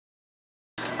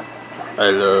I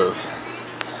love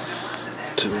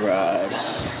to ride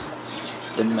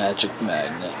the magic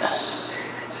magnet.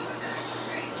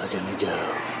 Look at me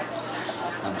go.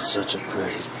 I'm such a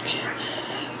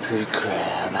pretty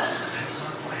crab.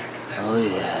 Oh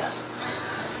yeah.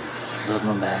 Love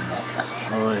my magnet.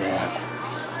 Oh yeah.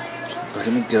 Look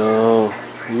at me go.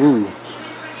 Ooh.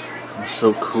 I'm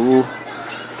so cool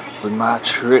with my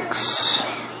tricks.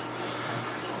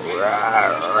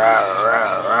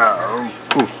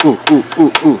 Ooh, ooh, ooh,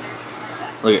 ooh, ooh.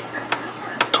 Look at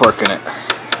twerking it.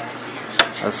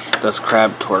 That's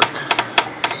crab twerk.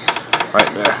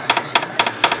 Right there.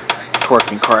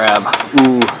 Twerking crab.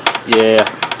 Ooh, yeah.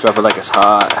 Drop it like it's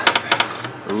hot.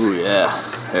 Ooh, yeah.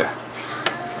 Here.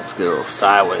 Let's get a little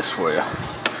sideways for you.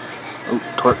 Ooh,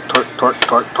 twerk, twerk, twerk,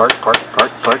 twerk, twerk, twerk,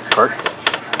 twerk, twerk, twerk.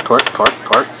 Twerk, twerk,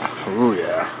 twerk. Ooh,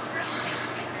 yeah.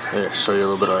 Here, show you a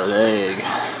little bit of our leg.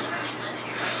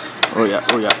 Oh yeah,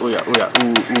 oh yeah, oh yeah, oh yeah.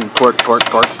 Ooh, ooh, twerk, twerk,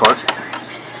 twerk, twerk.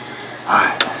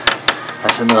 Alright,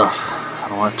 that's enough. I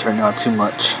don't want to turn you on too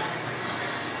much.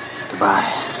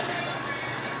 Goodbye.